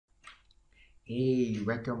Hey,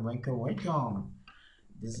 welcome.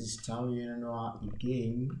 This is Tario Noah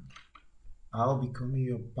again. I'll be coming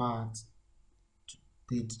your part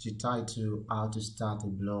to title How to Start a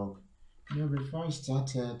Blog. Before I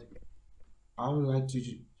started, I would like to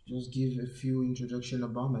just give a few introduction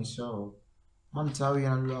about myself. I'm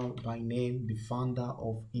Tario Noah by name, the founder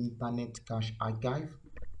of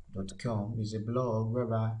InternetCashArchive.com. It's a blog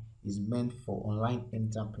whereby it's meant for online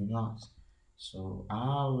entrepreneurs. So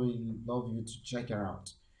I would love you to check it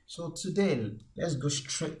out. So today, let's go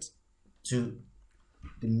straight to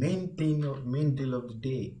the main deal of the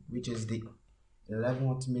day, which is the 11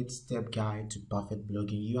 ultimate step guide to perfect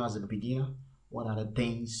blogging. You as a beginner, what are the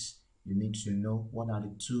things you need to know? What are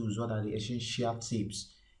the tools? What are the essential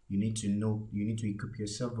tips you need to know? You need to equip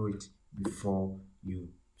yourself with before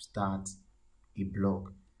you start a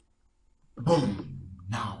blog. Boom!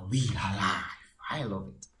 Now we are live. I love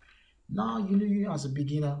it. Now you as a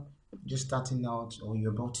beginner, just starting out or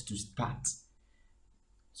you're about to start.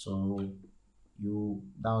 So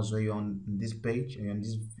that was where you're on this page and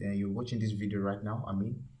you're watching this video right now.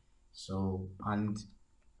 And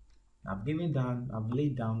I've laid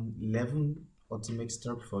down 11 ultimate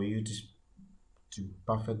steps for you to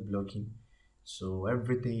perfect blogging. So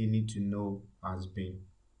everything you need to know has been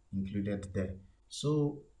included there.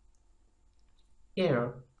 So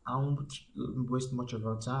here, I won't waste much of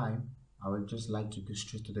our time. I would just like to go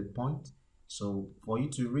straight to the point. So for you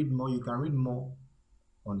to read more, you can read more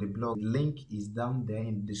on the blog. The link is down there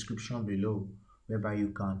in the description below, whereby you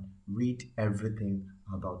can read everything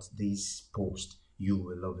about this post. You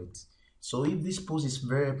will love it. So if this post is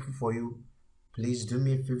very helpful for you, please do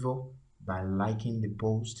me a favor by liking the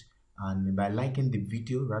post and by liking the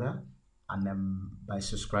video rather, and by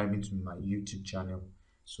subscribing to my YouTube channel.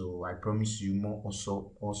 So I promise you more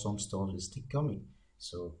also awesome stuff is still coming.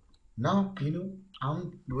 So now I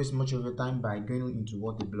won't waste much of your time by going into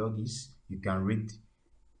what the blog is. You can read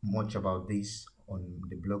much about this on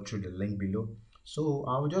the blog through the link below. So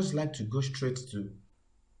I would just like to go straight to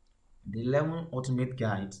the 11 ultimate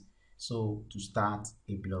guides. So to start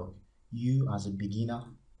a blog, you as a beginner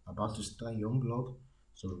about to start your own blog.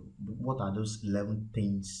 So what are those 11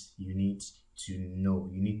 things you need to know?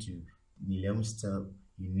 The 11 steps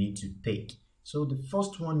you need to take. So the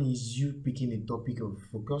first one is you picking a topic of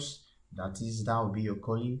focus. That will be your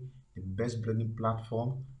calling, the best blogging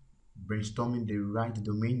platform, brainstorming the right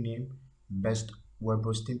domain name, best web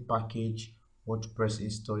hosting package, WordPress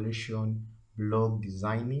installation, blog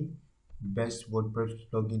designing, best WordPress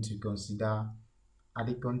plugin to consider,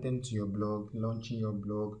 adding content to your blog, launching your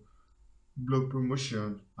blog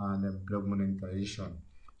promotion, and blog monetization.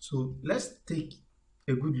 So let's take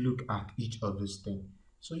a good look at each of those things.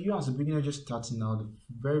 So you as a beginner just starting out, the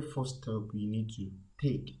very first step you need to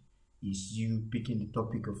take is you picking the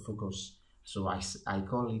topic of focus. So I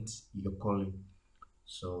call it your calling.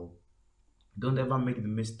 So don't ever make the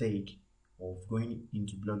mistake of going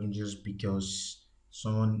into blogging just because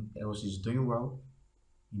someone else is doing well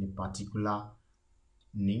in a particular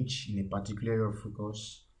niche, in a particular area of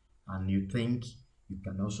focus, and you think you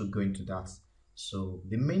can also go into that. So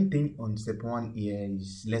the main thing on step one here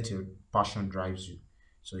is let your passion drives you.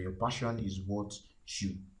 So your passion is what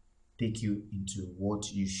should take you into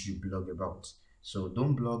what you should blog about. So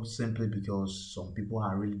don't blog simply because some people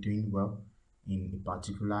are really doing well in a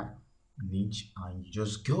particular niche and you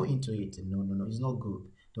just go into it. No, it's not good.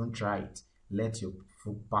 Don't try it. Let your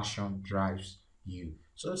passion drives you.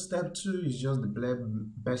 So step two is just the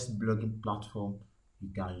best blogging platform you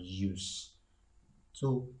can use.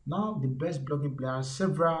 So now the best blogging, there are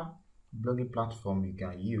several blogging platforms you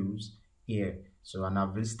can use here. So and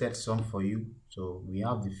I've listed some for you. So we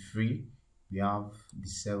have the free, we have the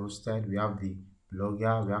self-hosted, we have the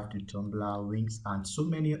Blogger, we have the Tumblr, Wings, and so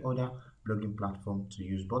many other blogging platforms to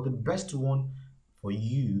use. But the best one for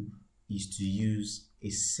you is to use a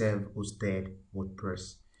self-hosted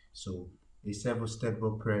WordPress. So a self-hosted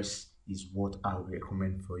WordPress is what I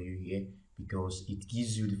recommend for you here because it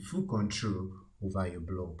gives you the full control over your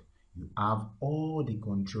blog. You have all the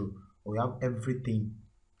control, or you have everything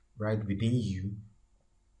right within you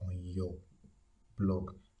on your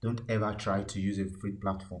blog. Don't ever try to use a free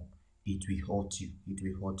platform. It will hurt you.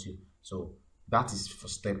 So that is for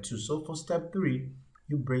step two. So for step three,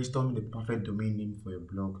 you brainstorm the perfect domain name for your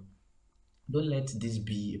blog. Don't let this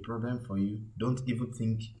be a problem for you. Don't even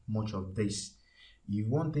think much of this.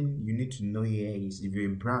 One thing you need to know here is if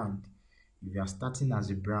you're a brand, if you are starting as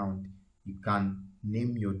a brand, you can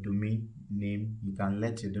name your domain name. You can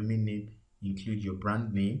let your domain name include your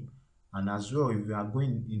brand name. And as well, if you are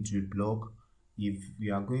going into a blog, you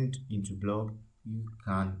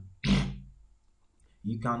can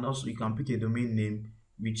You can pick a domain name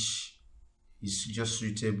which is just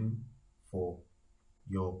suitable for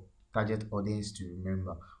your target audience to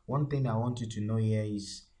remember. One thing I want you to know here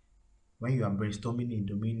is when you are brainstorming a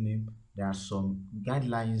domain name, there are some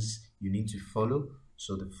guidelines you need to follow.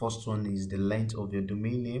 So the first one is the length of your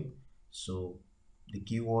domain name. So the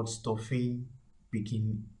keyword stuffing,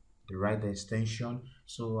 picking the right extension.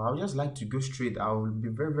 So I would just like to go straight. I will be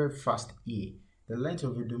very fast here. The length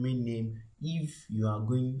of your domain name, if you are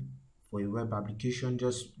going for a web application,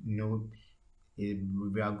 just if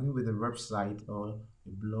we are going with a website or a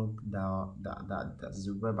blog that's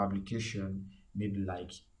a web application, maybe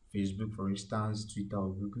like Facebook, for instance, Twitter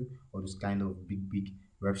or Google, or this kind of big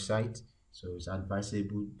website. So it's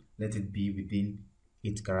advisable let it be within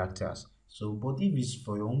 8 characters. So but if it's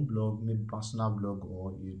for your own blog, maybe personal blog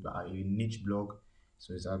or a niche blog,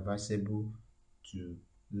 so it's advisable to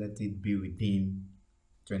let it be within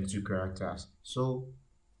 22 characters. So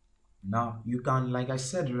now you can, like I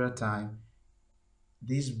said the other time,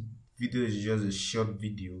 this video is just a short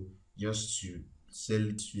video just to tell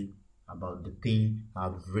you about the thing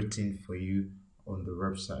I've written for you on the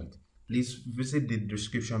website. Please visit the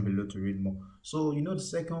description below to read more. So the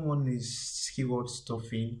second one is keyword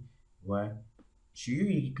stuffing, where should you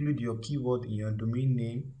include your keyword in your domain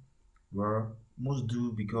name? Well, most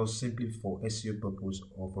do, because simply for SEO purpose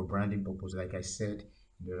or for branding purpose, like I said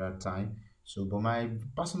the other time. So but my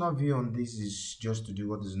personal view on this is just to do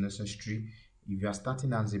what is necessary. If you are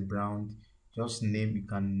starting as a brand, you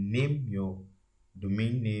can name your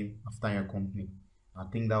domain name after your company. I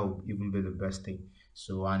think that would even be the best thing.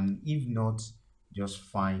 So, and if not, just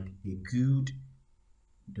find a good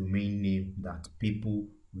domain name that people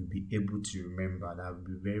will be able to remember, that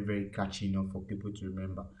will be very catchy enough for people to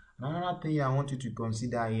remember. Another thing I want you to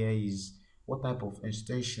consider here is what type of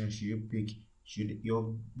extension should you pick. Should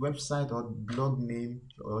your website or blog name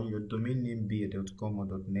or your domain name be a .com or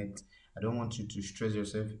 .net? I don't want you to stress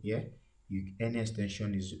yourself here. Any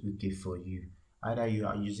extension is okay for you. Either you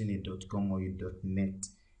are using a .com or a .net,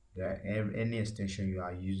 any extension you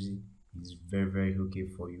are using is very okay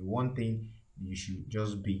for you. One thing you should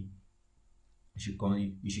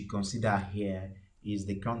consider here is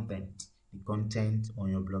the content on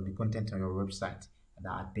your blog, the content on your website. And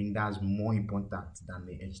I think that's more important than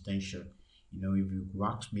the extension. If you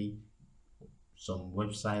ask me, some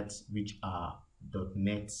websites which are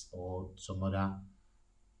 .net or some other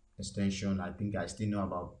extension, I think I still know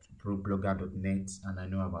about ProBlogger.net, and I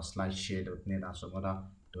know about SlideShare.net and some other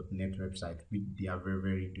 .net website which they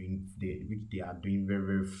are doing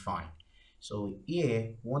very fine. So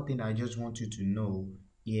here, one thing I just want you to know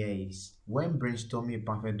here is when brainstorming a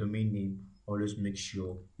perfect domain name, always make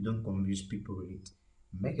sure you don't confuse people with it.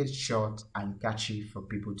 Make it short and catchy for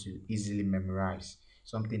people to easily memorize,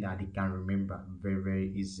 something that they can remember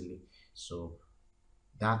very easily. So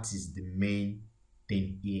that is the main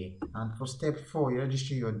thing here. And for step 4, you're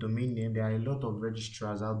registering your domain name. There are a lot of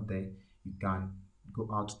registrars out there. You can go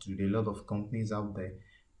out to a lot of companies out there.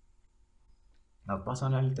 I've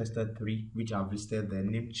personally tested 3 which I've listed there: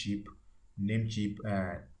 Namecheap,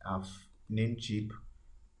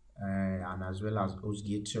 and as well as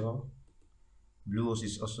HostGator. Bluehost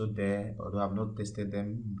is also there, although I've not tested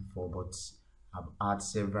them before, but I've had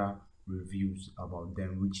several reviews about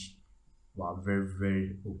them which were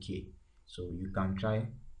very okay. So you can try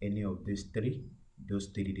any of these 3. Those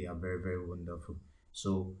 3, they are very wonderful.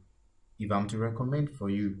 So if I'm to recommend for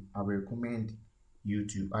you, I will recommend you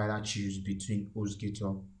to either choose between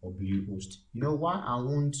HostGator or Bluehost. Why I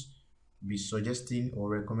won't be suggesting or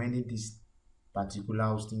recommending this particular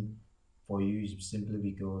hosting for you is simply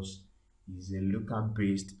because it's a local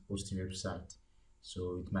based hosting website,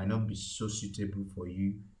 so it might not be so suitable for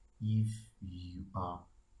you if you are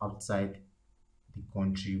outside the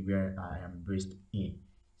country where I am based in.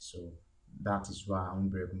 So that is why I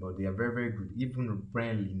won't be recommending. But they are very good. Even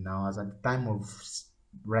apparently now, as at the time of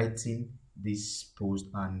writing this post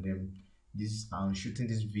and I'm shooting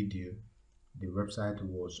this video, the website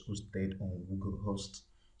was hosted on Google Host.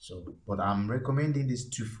 So but I'm recommending these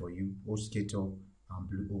 2 for you, HostGator and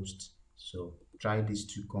Bluehost. So try these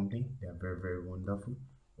 2 companies. They are very wonderful.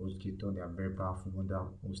 HostGator, they are very powerful,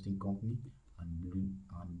 wonderful hosting company, and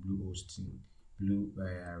Bluehost.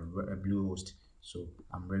 So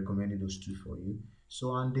I'm recommending those 2 for you.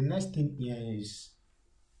 So and the next tip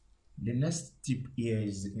here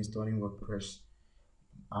is installing WordPress.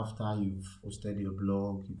 After you've hosted your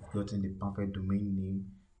blog, you've gotten the perfect domain name,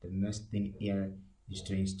 the next thing here is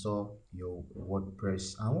to install your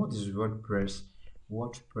WordPress. And what is WordPress?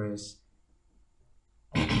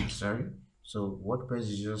 Sorry. So WordPress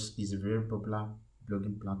is a very popular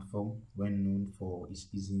blogging platform, well known for its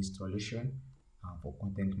easy installation and for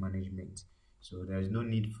content management. So there is no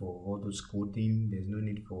need for all those coding, there's no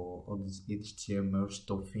need for all this HTML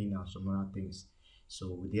stuffing and some other things.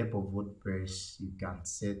 So with the help of WordPress, you can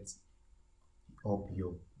set up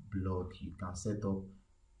your blog, you can set up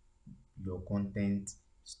your content,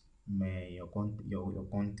 your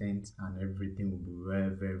content, and everything will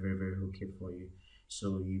be very okay for you.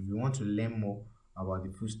 So if you want to learn more about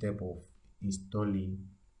the full step of installing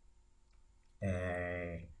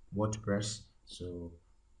WordPress, so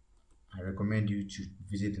I recommend you to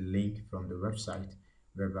visit the link from the website,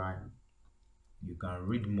 whereby you can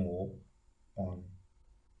read more on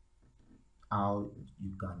how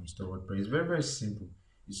you can install WordPress. It's very simple.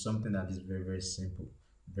 It's something that is very simple,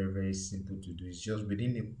 very simple to do. It's just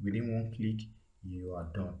within one click you are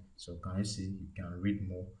done. So can you see, you can read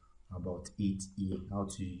more about it here, how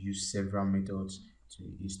to use several methods to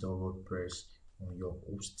install WordPress on your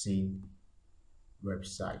hosting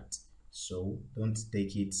website. So don't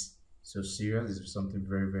take it so serious. It's something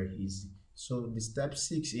very easy. So the step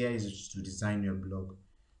 6 here is to design your blog.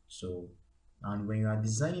 So, and when you are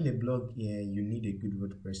designing a blog here, you need a good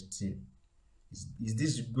WordPress theme. Is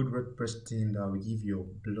this good WordPress theme that will give your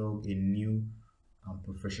blog a new and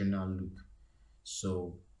professional look.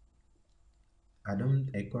 So I don't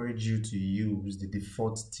encourage you to use the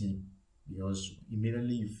default theme, because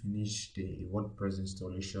immediately you finish the WordPress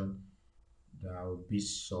installation, there will be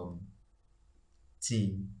some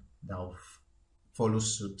theme that will follow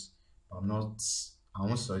suit. I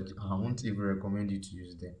won't even recommend you to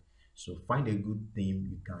use them. So find a good theme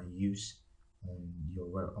you can use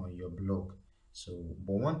on your blog. So,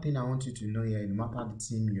 but one thing I want you to know here, no matter the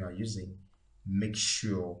theme you are using, make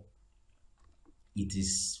sure it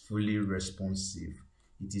is fully responsive.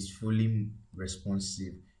 It is fully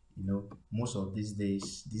responsive. You know, most of these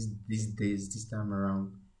days, this time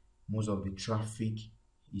around, most of the traffic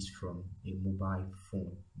is from a mobile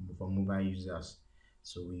phone, from mobile users.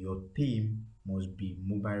 So your theme must be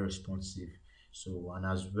mobile responsive. So, and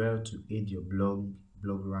as well to aid your blog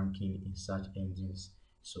ranking in search engines.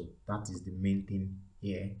 So that is the main thing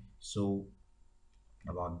here. So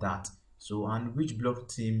about that. So, and which blog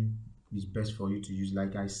theme is best for you to use?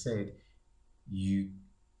 Like I said,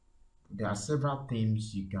 there are several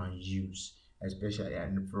themes you can use, especially,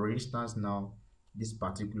 and for instance, now this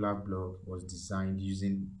particular blog was designed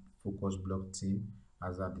using focus blog theme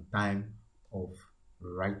as at the time of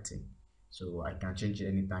writing. So I can change it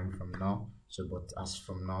anytime from now. So, but as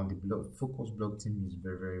from now, the focus blog theme is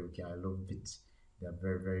very okay. I love it. They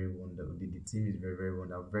are very wonderful. The theme is very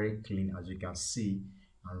wonderful, very clean, as you can see,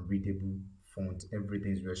 and readable font.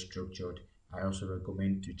 Everything is very structured. I also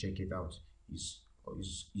recommend to check it out. It's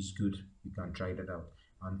good. You can try that out.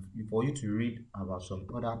 And for you to read about some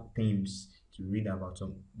other themes, to read about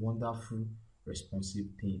some wonderful responsive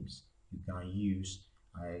themes you can use,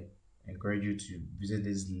 I encourage you to visit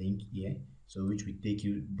this link here, so which will take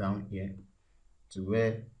you down here to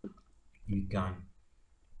where you can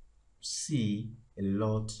see a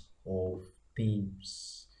lot of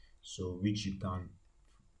themes, so which you can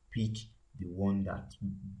pick the one that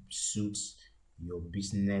suits your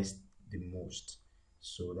business the most.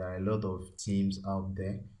 So there are a lot of themes out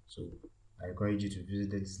there, so I encourage you to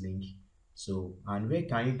visit this link. So, and where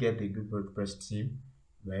can you get a good WordPress theme?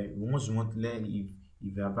 Well, once you want to learn, if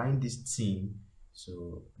you are buying this theme,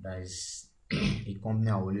 so there is a company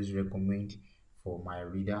I always recommend for my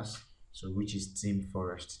readers, so which is Theme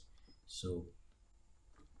Forest. So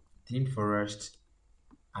Theme Forest,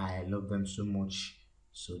 I love them so much.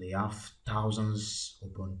 So they have thousands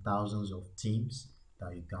upon thousands of themes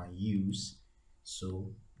that you can use.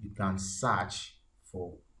 So you can search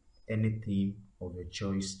for any theme of your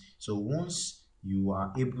choice. So once you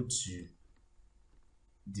are able to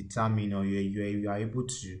determine, or you are able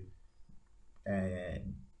to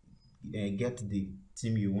get the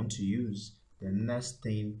theme you want to use, the next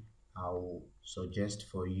thing I will suggest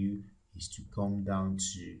for you is to come down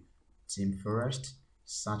to Theme Forest,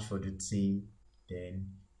 search for the theme, then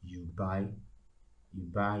you buy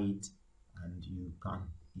it, and you can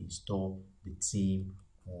install the theme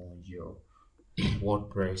on your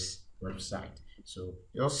WordPress website. So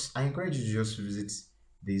I encourage you to just visit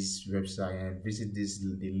this website and visit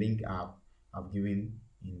the link I've given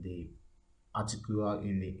in the article,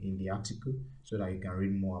 in the article, so that you can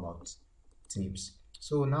read more about themes.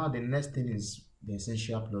 So now the next thing is the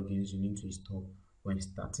essential plugins you need to install when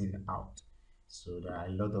starting out. So there are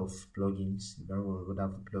a lot of plugins, very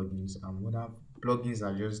wonderful plugins, and wonderful plugins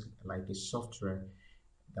are just like a software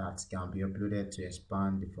that can be uploaded to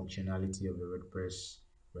expand the functionality of the WordPress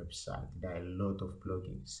website. There are a lot of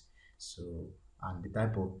plugins. So and the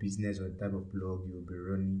type of business or the type of blog you will be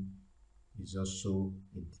running is also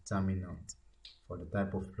a determinant for the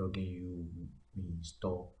type of plugin you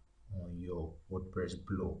install on your WordPress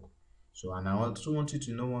blog. So, and I also want you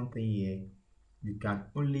to know one thing here: you can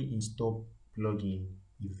only install plugin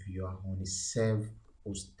if you are on a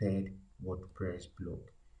self-hosted WordPress blog.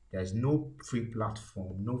 There is no free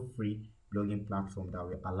platform, no free blogging platform that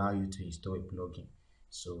will allow you to install a plugin.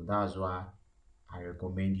 So that's why I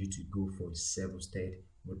recommend you to go for a self-hosted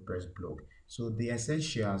WordPress blog. So the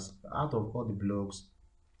essentials out of all the blogs,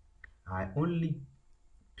 I only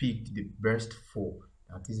picked the best 4,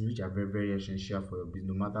 that is, which are very essential for your business,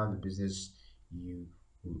 no matter the business you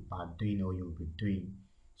are doing or you'll be doing.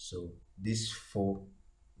 So this 4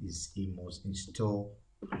 is a must install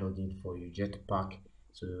plugin for your Jetpack,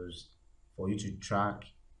 so for you to track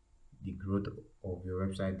the growth of your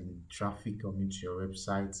website, the traffic coming to your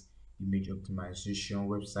website, image optimization,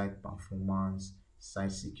 website performance,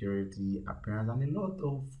 site security, appearance, and a lot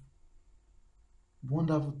of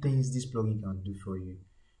wonderful things this plugin can do for you.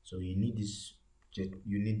 So you need this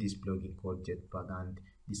plugin called Jetpack. And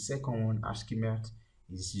the second one, Ashkimet,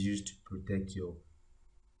 is used to protect your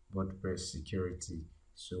WordPress security.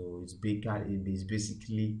 So it's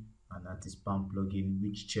basically an anti-spam plugin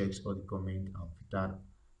which checks all the comment and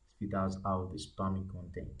filters out the spamming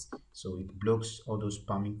content. So it blocks all those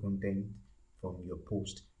spamming content from your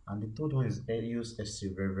post. And the third one is Helios SC,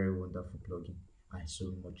 very wonderful plugin. I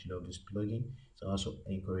so much love this plugin, so I also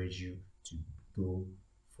encourage you to go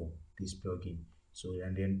for this plugin. So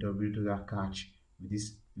and then W2 catch with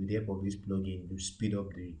the help of this plugin, you speed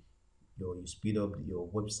up your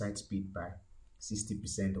website speed by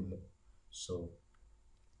 60% or more. So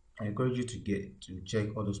I encourage you to check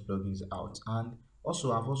all those plugins out. And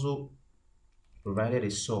also I've also provided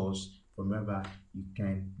a source from where you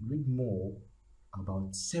can read more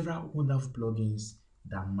about several wonderful plugins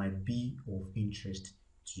that might be of interest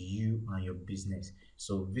to you and your business.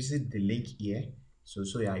 So visit the link here so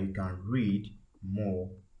that you can read more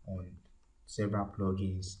on several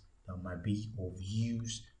plugins that might be of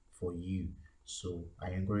use for you. So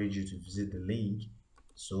I encourage you to visit the link.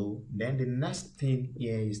 So then the next thing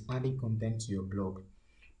here is adding content to your blog.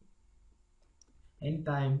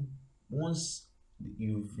 Anytime once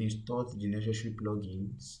you've installed the necessary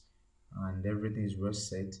plugins and everything is well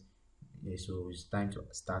set, so it's time to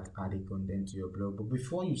start adding content to your blog. But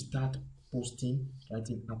before you start writing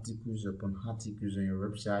articles upon articles on your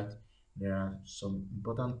website, there are some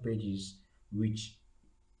important pages which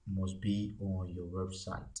must be on your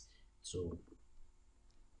website. So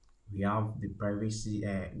we have the privacy,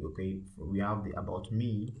 we have the about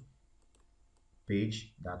me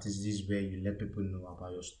page. That is this where you let people know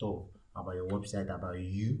about your stuff, about your website, about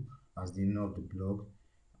you as the name of the blog.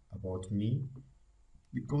 About me,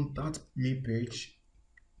 the contact me page,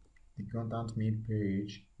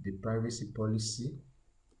 the privacy policy,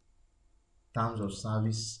 terms of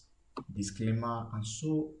service, disclaimer, and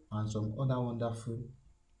some other wonderful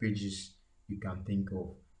pages you can think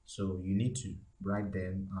of. So you need to write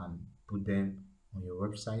them and put them on your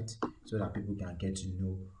website so that people can get to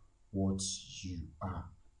know what you are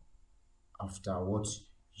after, what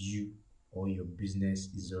you or your business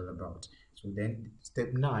is all about. So then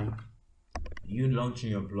step 9, you launching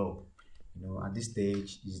your blog. At this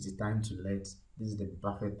stage is the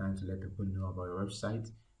perfect time to let people know about your website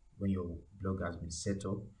when your blog has been set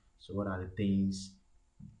up. So what are the things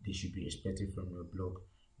they should be expecting from your blog?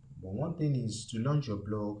 But one thing is, to launch your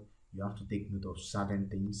blog, you have to take note of certain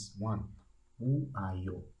things. One, who are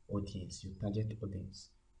your audience, your target audience?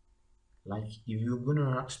 Like if you're going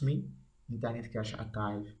to ask me, Internet Cash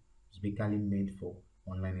Archive is basically made for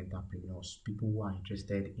online entrepreneurs, people who are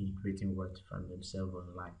interested in creating wealth from themselves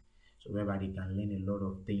online. So whereby they can learn a lot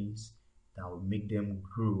of things that will make them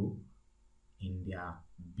grow in their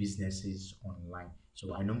businesses online.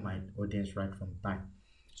 So I know my audience right from time.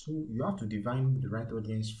 So you have to define the right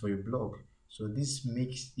audience for your blog. So this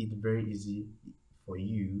makes it very easy for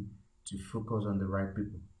you to focus on the right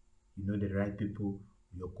people. The right people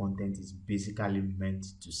your content is basically meant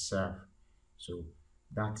to serve. So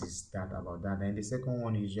that is that about that. And the second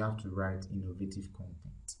one is you have to write innovative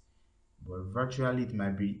content. But it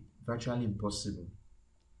might be virtually impossible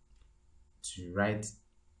to write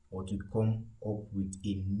or to come up with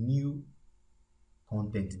a new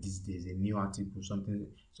content these days, a new article,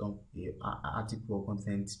 article or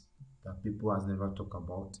content that people has never talked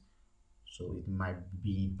about. So it might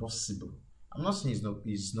be impossible. I'm not saying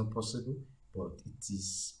it's not possible, but it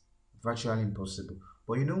is virtually impossible.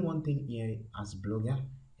 But one thing here as a blogger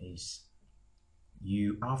is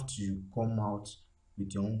you have to come out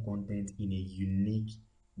with your own content in a unique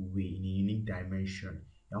way, in a unique dimension.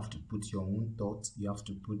 You have to put your own thoughts, you have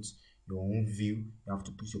to put your own view, you have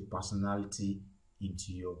to put your personality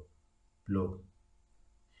into your blog.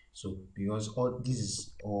 So because all this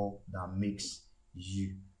is all that makes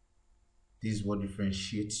you, this is what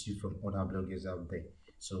differentiates you from other bloggers out there.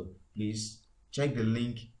 So please check the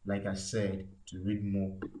link, like I said, to read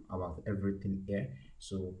more about everything here.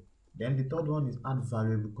 So then the third one is add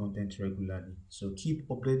valuable content regularly. So keep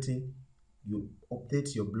updating, you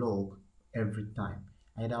update your blog every time,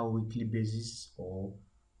 either weekly basis or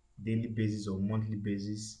daily basis or monthly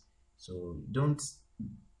basis. So don't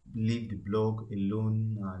leave the blog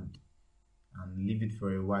alone and leave it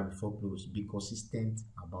for a while before post. Be consistent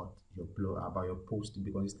about your blog, about your post.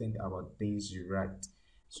 Be consistent about things you write.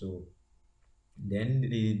 So then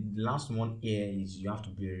the last one here is you have to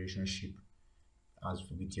build a relationship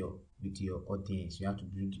with your audience. You have to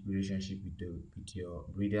build relationship with your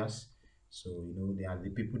readers. So you know, they are the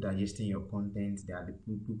people digesting your content, they are the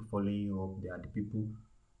people following you up, they are the people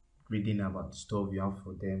reading about the stuff you have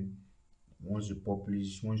for them. Once you post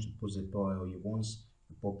a post, or once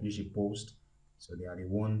you publish a post, so they are the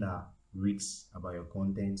one that reads about your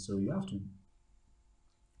content. So you have to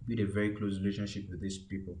build a very close relationship with these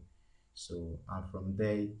people. So and from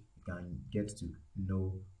there you can get to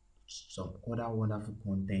know some other wonderful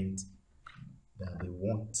content that they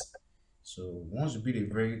want. So once you build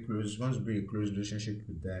a close relationship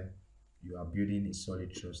with them, you are building a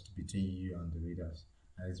solid trust between you and the readers,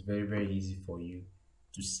 and it's very easy for you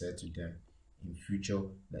to sell to them in future,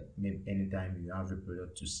 like maybe anytime you have a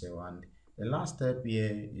product to sell. And the last step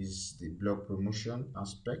here is the blog promotion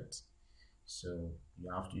aspect. So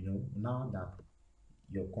you have to, you know, now that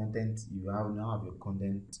your content, now have your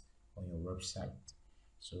content on your website.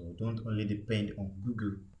 So don't only depend on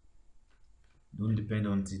Google, don't depend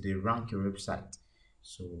until they rank your website.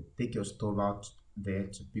 So take your stuff out there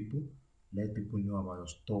to people, let people know about your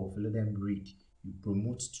stuff, let them read, you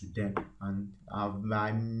promote to them. And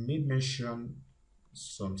I may mention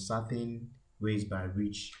some certain ways by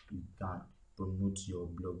which you can promote your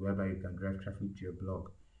blog, whereby you can drive traffic to your blog.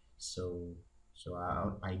 So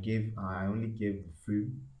I only gave the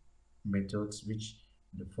few methods, which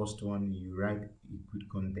the first one, you write a good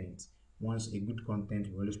content. Once a good content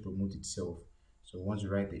will always promote itself. So once you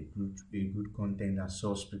write a good content that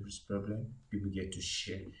solves people's problem, people get to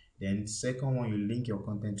share. Then second one, you link your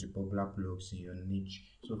content to popular blogs in your niche.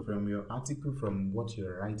 So from your article, from what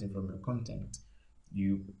you're writing, from your content,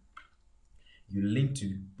 you link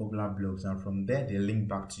to popular blogs, and from there they link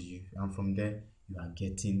back to you, and from there you are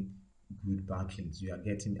getting good backlinks. You are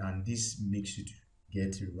getting, and this makes you to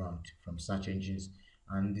get ranked from search engines.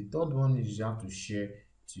 And the third one is you have to share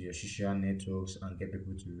to your social networks and get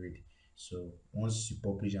people to read. So once you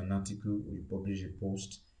publish an article or you publish a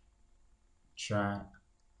post, try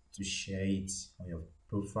to share it on your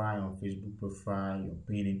profile, on Facebook profile, your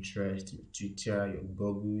Pinterest, your Twitter, your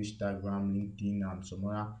Google, Instagram, LinkedIn, and some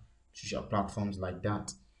other social platforms like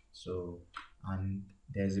that. So, and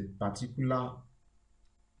there's a particular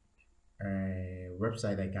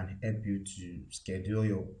website that can help you to schedule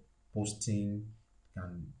your posting,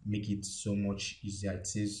 can make it so much easier. It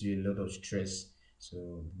saves you a lot of stress.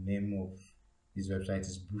 So the name of this website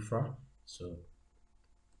is Buffer. So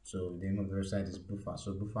the name of the website is Buffer.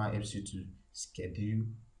 So Buffer helps you to schedule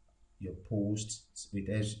your posts.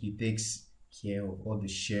 It takes care of all the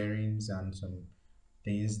sharings and some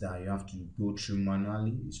things that you have to go through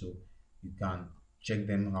manually. So you can check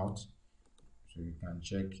them out. So you can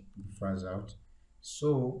check Buffer's out.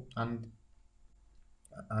 So, and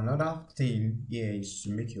another thing here is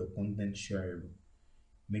to make your content shareable.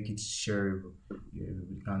 Make it shareable.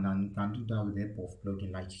 You can do that with the help of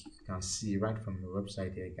plugin, like you can see right from the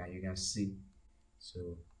website here. You can see, so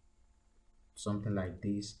something like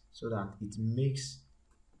this, so that it makes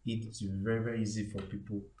it very easy for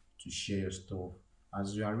people to share your stuff.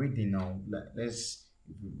 As you are reading now, let's,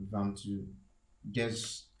 if I'm to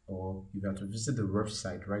guess, or if you have to visit the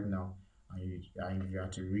website right now and you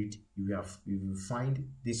have to read, you will find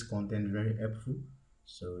this content very helpful.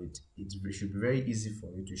 So it should be very easy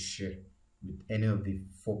for you to share with any of the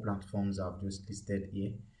 4 platforms I've just listed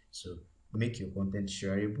here. So make your content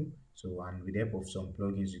shareable. So, and with the help of some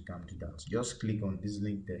plugins, you can do that. Just click on this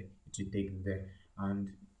link there, it will take you there. And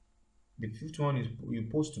the 5th one is you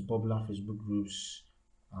post to popular Facebook groups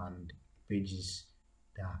and pages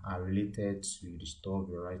that are related to the stuff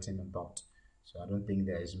you're writing about. So I don't think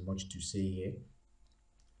there is much to say here.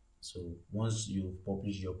 So once you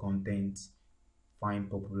publish your content,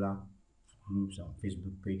 find popular groups and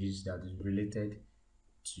Facebook pages that is related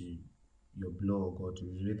to your blog or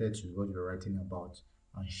related to what you're writing about.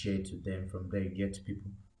 and share it to them. From there, you get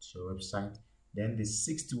people to your website. Then the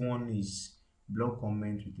sixth one is blog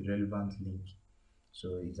comment with relevant link.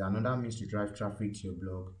 So it's another means to drive traffic to your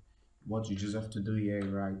blog. What you just have to do here,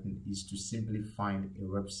 right, is to simply find a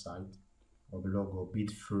website or blog or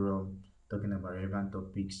bit forum talking about relevant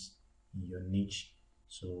topics in your niche.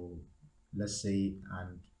 So let's say,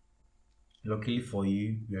 and luckily for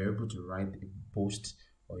you, you're able to write a post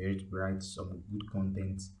or you're able to write some good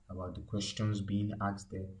content about the questions being asked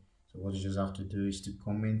there. So what you just have to do is to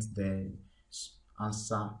comment there,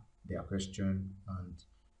 answer their question, and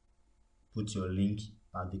put your link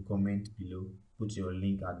at the comment below. Put your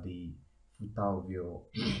link at the footer of your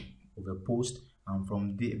of a post, and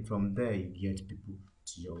from there you get people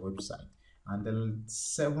to your website. And the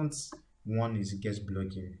seventh one is guest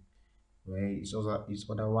blogging, where it's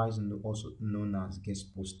otherwise also known as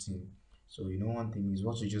guest posting. So one thing is,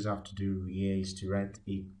 what you just have to do here is to write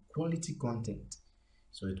a quality content.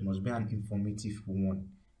 So it must be an informative one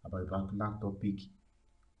about a particular topic.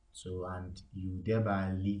 So, and you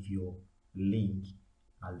thereby leave your link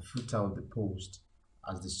at the footer of the post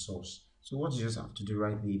as the source. So what you just have to do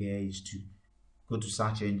right there is to go to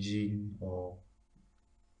search engine or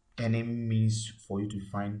any means for you to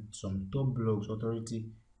find some top blogs,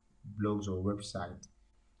 authority blogs or website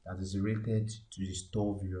that is related to the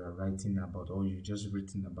stuff you are writing about or you just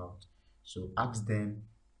written about. So ask them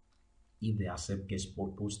if they accept guest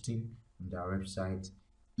posting on their website.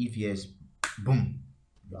 If yes, boom,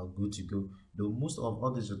 you are good to go. Though most of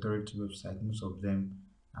all these authority websites, most of them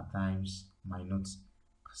at times might not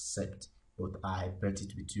accept, but I bet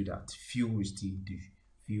it with you that few will still do,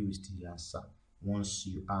 few will still answer once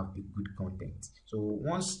you have a good content. So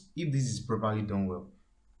if this is properly done well,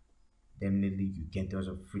 definitely you get tons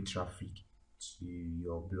of free traffic to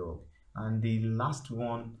your blog. And the last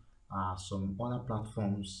one are some other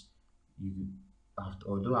platforms you have,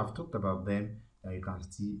 although I've talked about them, that you can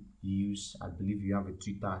still use. I believe you have a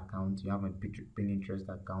Twitter account, you have a Pinterest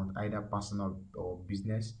account, either personal or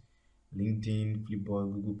business, LinkedIn,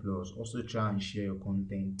 Flipboard, Google Plus. Also try and share your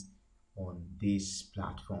content on these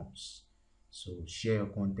platforms. So share your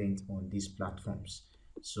content on these platforms.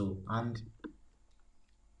 So, and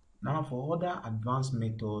now for other advanced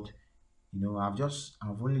method,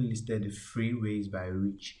 I've only listed the free ways by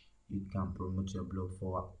which you can promote your blog.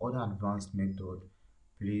 For other advanced method,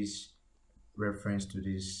 please reference to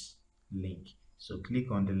this link. So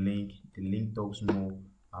click on the link. The link talks more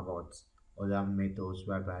about other methods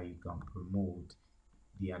whereby you can promote,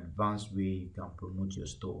 the advanced way you can promote your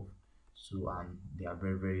stuff. So, and they are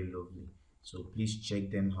very, very lovely. So please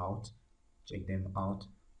check them out.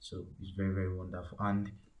 So it's very, very wonderful.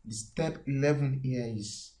 And the step 11 here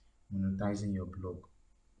is monetizing your blog.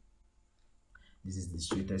 This is the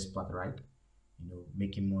sweetest part, right?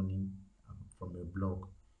 Making money from your blog.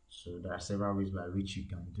 So there are several ways by which you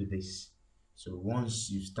can do this. So once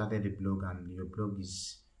you've started a blog and your blog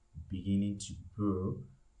is beginning to grow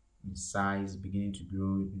in size, beginning to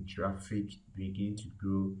grow in traffic, beginning to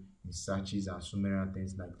grow in searches and so many other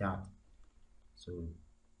things like that, so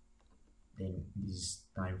then this is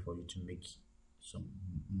time for you to make some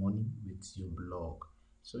money with your blog.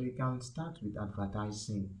 So you can start with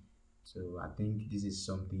advertising. So I think this is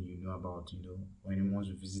something you know about. When you want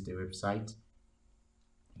to visit a website,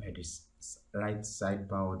 at the right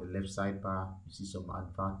sidebar or the left sidebar, you see some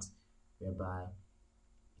advert whereby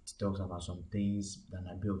it talks about some things that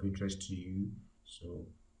might be of interest to you.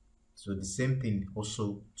 So the same thing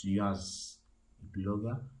also to you as a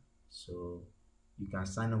blogger. So you can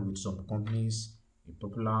sign up with some companies. A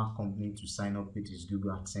popular company to sign up with is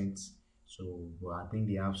Google AdSense. So I think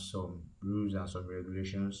they have some rules and some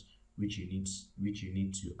regulations which you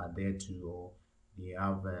need to adhere to, or they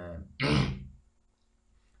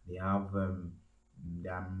have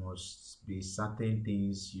there must be certain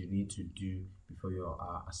things you need to do before you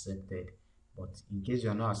are accepted. But in case you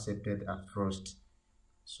are not accepted at first,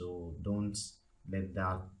 so don't let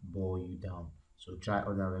that bore you down. So try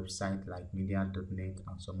other websites like media.net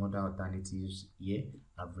and some other alternatives here.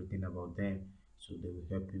 I've written about them, so they will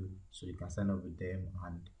help you. So you can sign up with them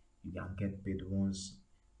and you can get paid once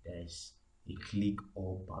there's a click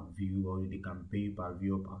or per view, or they can pay you per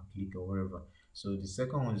view or per click or whatever. So the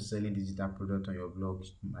second one is selling digital product on your blog.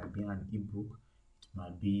 It might be an ebook, it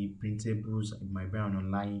might be printables, it might be an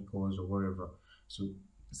online course or whatever. So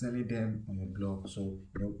selling them on your blog. So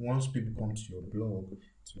once people come to your blog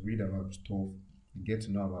to read about stuff, get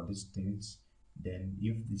to know about these things, then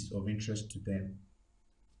if this is of interest to them,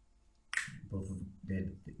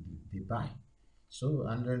 they buy. So,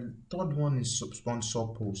 and then third one is sponsor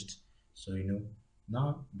post. So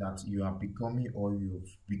now that you are becoming, or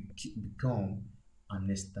you've become an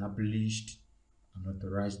established and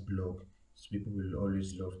authorized blog. So people will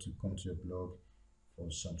always love to come to your blog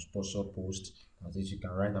for some sponsor post. At least you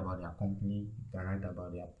can write about their company, you can write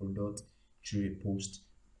about their product through a post,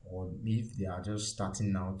 or if they are just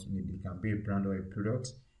starting out, maybe it can be a brand or a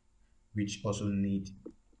product which also need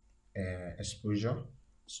exposure.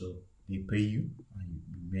 So they pay you and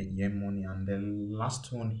you earn money. And the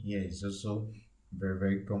last one here is also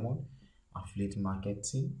very common: affiliate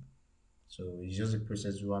marketing. So it's just a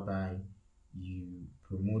process whereby you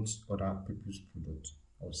promote other people's products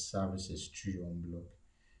or services through your own blog.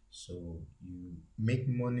 So you make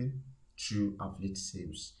money through affiliate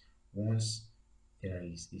sales. Once there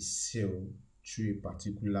is a sale through a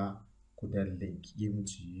particular coded link given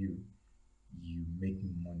to you, you make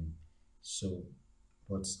money. So,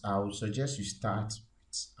 but I would suggest you start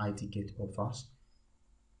with high ticket offers.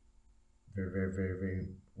 Very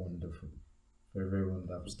wonderful. Very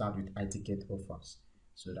wonderful. Start with high ticket offers.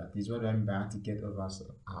 So that is what I mean by high ticket offers.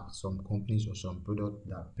 Are some companies or some product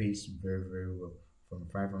that pays very well, from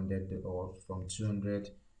 $500 or from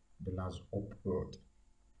 $200 upward.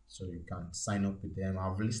 So you can sign up with them.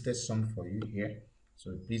 I've listed some for you here,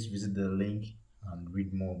 so please visit the link and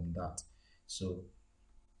read more on that. So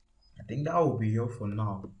I think that will be all for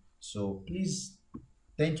now. So please,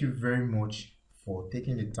 thank you very much for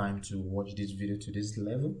taking the time to watch this video to this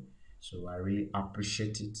level. So I really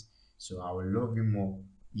appreciate it. So I will love you more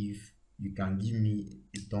if you can give me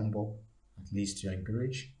a thumb up, at least to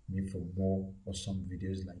encourage me for more awesome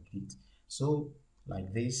videos like it. So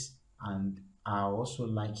like this, and I also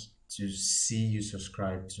like to see you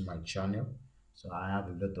subscribe to my channel. So I have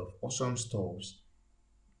a lot of awesome stuff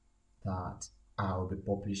that I'll be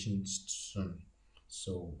publishing soon.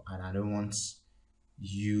 So, and I don't want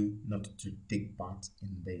you not to take part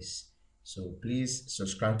in this. So please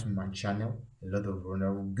subscribe to my channel. A lot of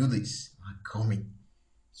wonderful goodies are coming.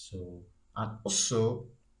 So, and also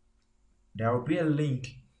there will be a link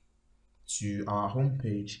to our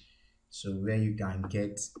homepage, so where you can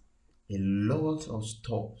get a lot of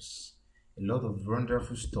stuffs, a lot of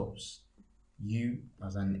wonderful stuffs. You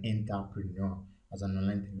as an entrepreneur, as an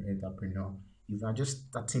online entrepreneur, if you are just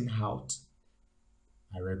starting out,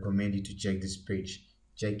 I recommend you to check this page.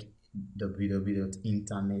 Check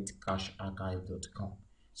www.internetcasharchive.com.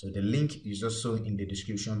 So the link is also in the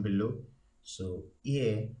description below. So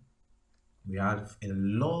here we have a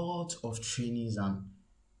lot of trainings and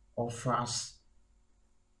offers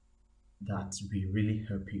that will really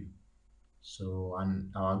help you. So,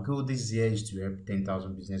 and our goal this year is to help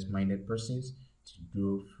 10,000 business-minded persons to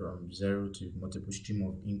grow from zero to multiple stream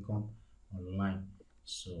of income online.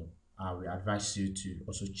 So I will advise you to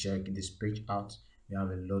also check this page out. We have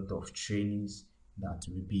a lot of trainings that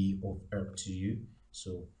will be of help to you.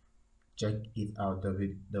 So check it out,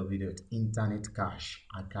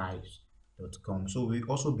 www.internetcasharchives.com. So we'll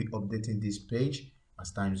also be updating this page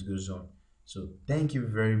as time goes on. So thank you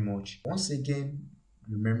very much. Once again,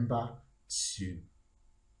 remember to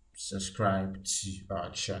subscribe to our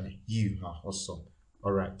channel. You are awesome.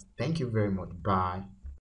 All right, thank you very much. Bye.